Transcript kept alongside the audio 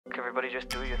everybody just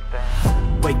do your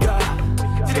thing. Wake up,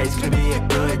 today's gonna be a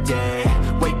good day.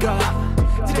 Wake up,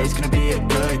 today's gonna be a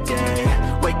good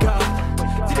day. Wake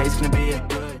up, today's gonna be a good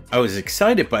day. I was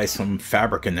excited by some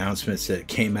Fabric announcements that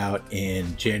came out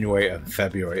in January and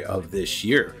February of this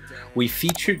year. We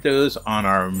featured those on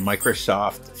our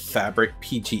Microsoft Fabric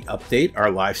PG update, our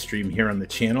live stream here on the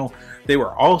channel. They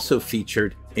were also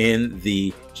featured in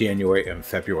the January and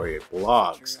February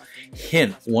blogs.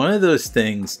 Hint, one of those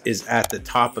things is at the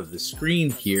top of the screen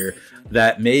here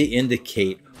that may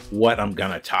indicate what I'm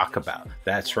going to talk about.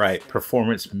 That's right,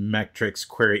 performance metrics,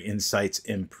 query insights,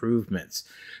 improvements.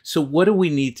 So what do we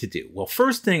need to do? Well,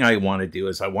 first thing I want to do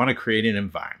is I want to create an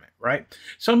environment, right?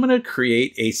 So I'm going to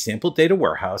create a sample data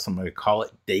warehouse. I'm going to call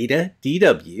it data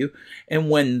DW. And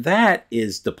when that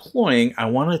is deploying, I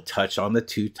want to touch on the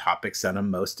two topics that I'm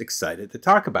most excited to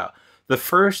talk about. The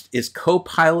first is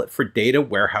Copilot for data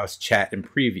warehouse chat and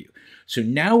preview. So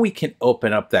now we can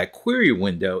open up that query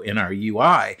window in our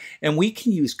UI and we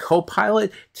can use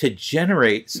Copilot to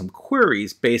generate some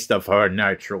queries based off our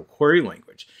natural query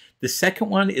language. The second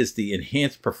one is the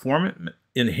enhanced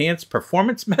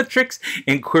performance metrics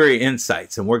and query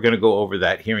insights. And we're going to go over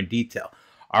that here in detail.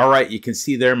 All right, you can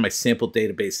see there my sample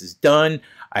database is done.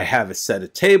 I have a set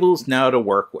of tables now to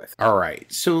work with. All right,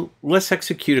 so let's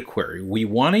execute a query. We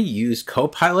want to use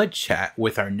Copilot chat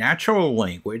with our natural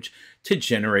language to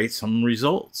generate some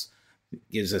results. It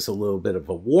gives us a little bit of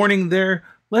a warning there.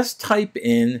 Let's type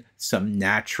in some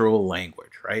natural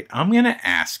language, right? I'm going to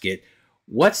ask it,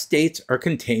 what states are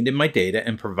contained in my data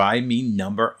and provide me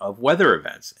number of weather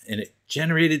events. And it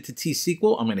generated to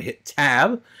T-SQL. I'm going to hit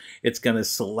tab. It's going to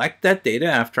select that data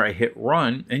after I hit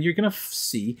run. And you're going to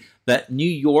see that New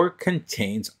York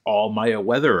contains all my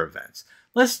weather events.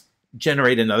 Let's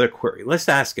generate another query. Let's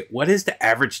ask it, what is the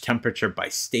average temperature by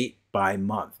state by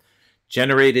month?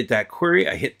 Generated that query.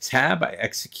 I hit tab. I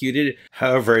executed it.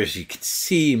 However, as you can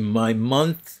see, my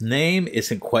month name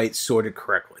isn't quite sorted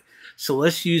correctly. So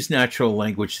let's use natural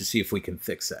language to see if we can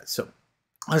fix that. So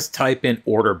let's type in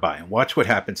order by and watch what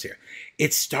happens here.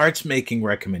 It starts making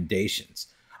recommendations.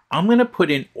 I'm going to put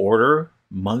in order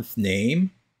month name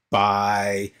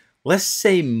by, let's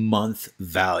say, month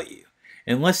value.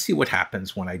 And let's see what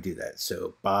happens when I do that.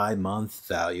 So by month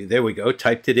value, there we go,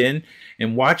 typed it in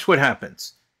and watch what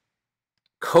happens.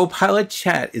 Copilot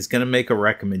chat is going to make a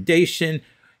recommendation.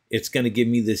 It's going to give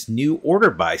me this new order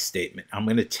by statement. I'm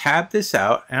going to tab this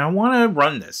out and I want to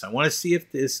run this. I want to see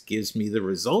if this gives me the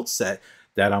result set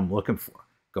that I'm looking for.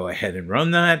 Go ahead and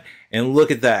run that and look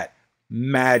at that.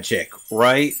 Magic,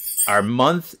 right? Our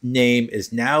month name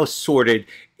is now sorted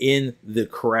in the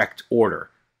correct order,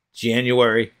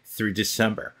 January through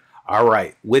December. All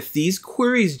right, with these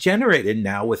queries generated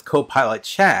now with Copilot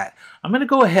chat, I'm going to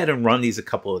go ahead and run these a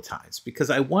couple of times because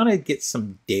I want to get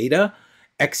some data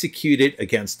executed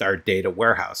against our data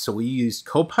warehouse. So we used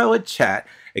Copilot chat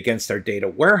against our data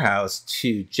warehouse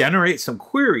to generate some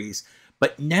queries,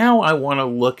 but now I want to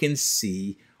look and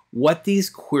see what these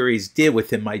queries did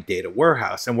within my data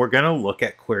warehouse. And we're going to look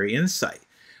at Query Insight.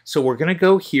 So we're going to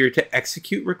go here to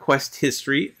execute request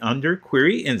history under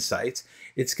Query Insights.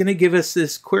 It's going to give us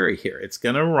this query here. It's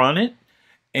going to run it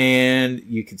and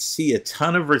you can see a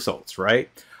ton of results, right?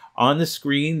 On the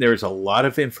screen, there's a lot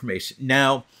of information.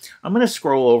 Now, I'm going to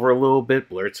scroll over a little bit,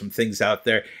 blur some things out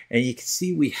there, and you can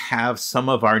see we have some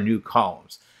of our new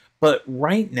columns. But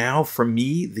right now, for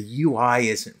me, the UI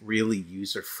isn't really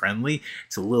user-friendly.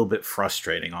 It's a little bit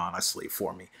frustrating, honestly,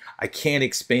 for me. I can't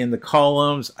expand the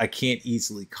columns. I can't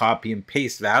easily copy and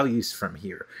paste values from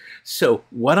here. So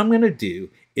what I'm going to do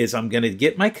is I'm going to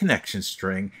get my connection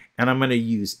string, and I'm going to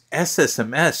use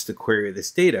SSMS to query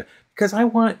this data because I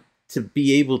want to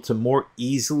be able to more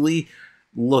easily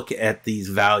look at these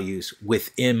values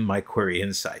within my Query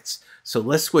Insights. So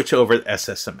let's switch over to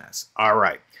SSMS. All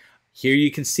right, here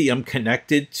you can see I'm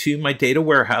connected to my data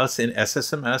warehouse in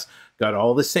SSMS, got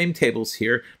all the same tables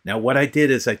here. Now what I did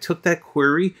is I took that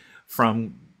query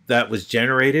from that was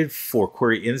generated for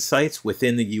Query Insights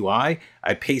within the UI.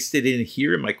 I pasted it in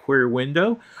here in my query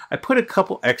window. I put a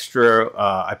couple extra,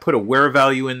 I put a where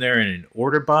value in there and an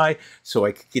order by so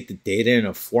I could get the data in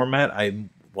a format I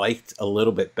liked a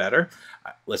little bit better.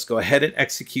 Let's go ahead and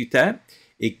execute that.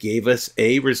 It gave us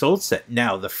a result set.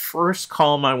 Now, the first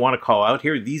column I want to call out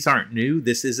here, these aren't new.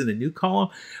 This isn't a new column,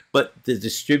 but the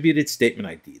distributed statement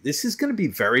ID. This is going to be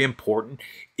very important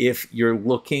if you're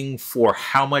looking for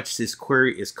how much this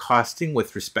query is costing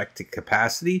with respect to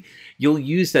capacity. You'll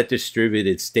use that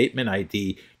distributed statement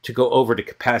ID to go over to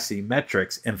capacity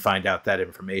metrics and find out that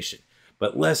information.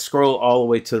 But let's scroll all the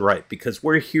way to the right because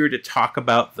we're here to talk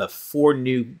about the 4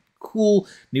 new cool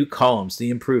new columns, the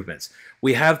improvements.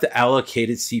 We have the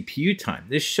allocated CPU time.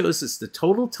 This shows us the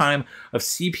total time of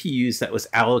CPUs that was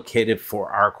allocated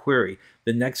for our query.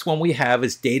 The next one we have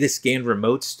is data scanned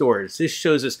remote storage. This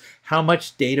shows us how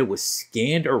much data was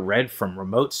scanned or read from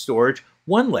remote storage,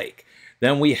 OneLake.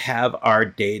 Then we have our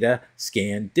data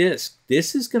scanned disk.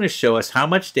 This is going to show us how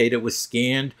much data was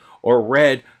scanned or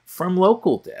read from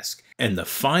local disk. And the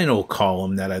final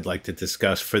column that I'd like to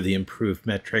discuss for the improved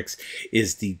metrics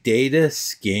is the data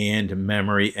scanned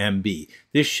memory MB.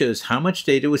 This shows how much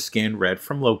data was scanned, read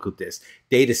from local disk.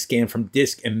 Data scanned from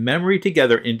disk and memory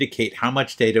together indicate how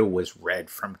much data was read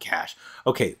from cache.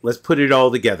 Okay, let's put it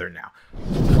all together now.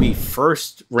 We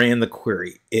first ran the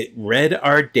query. It read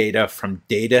our data from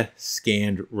data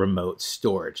scanned remote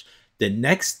storage. The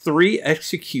next 3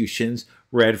 executions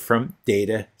read from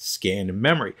data scanned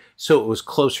memory, so it was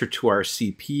closer to our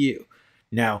CPU.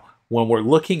 Now, when we're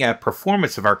looking at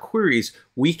performance of our queries,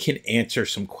 we can answer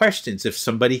some questions. If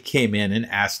somebody came in and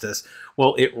asked us,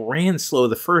 well, it ran slow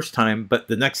the first time, but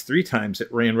the next 3 times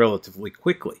it ran relatively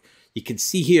quickly. You can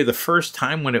see here the first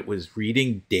time when it was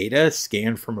reading data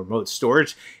scanned from remote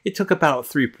storage, it took about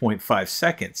 3.5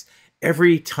 seconds.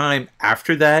 Every time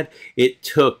after that, it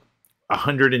took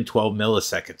 112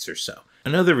 milliseconds or so.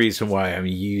 Another reason why I'm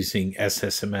using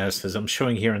SSMS is I'm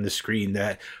showing here on the screen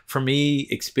that for me,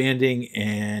 expanding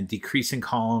and decreasing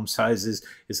column sizes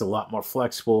is a lot more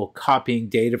flexible. Copying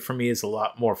data for me is a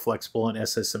lot more flexible in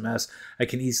SSMS. I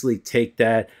can easily take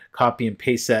that, copy and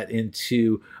paste that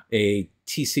into a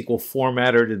T-SQL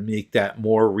formatter to make that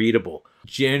more readable.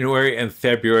 January and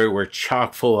February were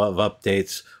chock full of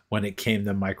updates when it came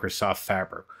to Microsoft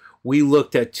Fabric. We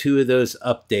looked at 2 of those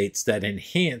updates that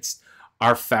enhanced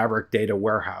our Fabric data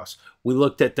warehouse. We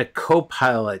looked at the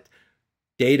Copilot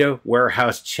data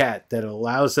warehouse chat that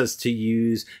allows us to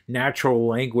use natural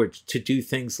language to do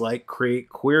things like create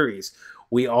queries.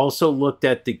 We also looked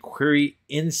at the Query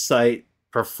Insight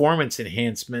performance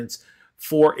enhancements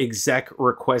for exec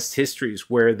request histories,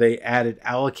 where they added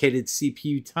allocated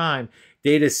CPU time,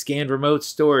 data scanned remote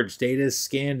storage, data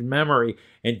scanned memory,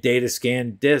 and data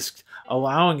scanned disk,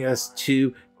 allowing us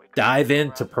to dive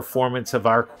into performance of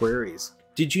our queries.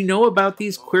 Did you know about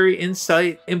these Query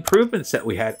Insight improvements that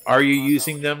we had? Are you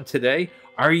using them today?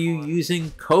 Are you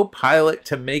using Copilot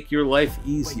to make your life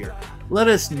easier? Let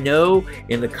us know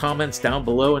in the comments down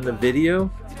below in the video.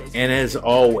 And as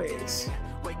always,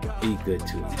 be good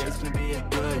to each other. Today's gonna be a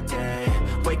good day.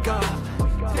 Wake up.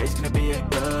 Today's gonna be a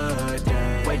good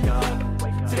day. Wake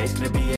up. Today's gonna be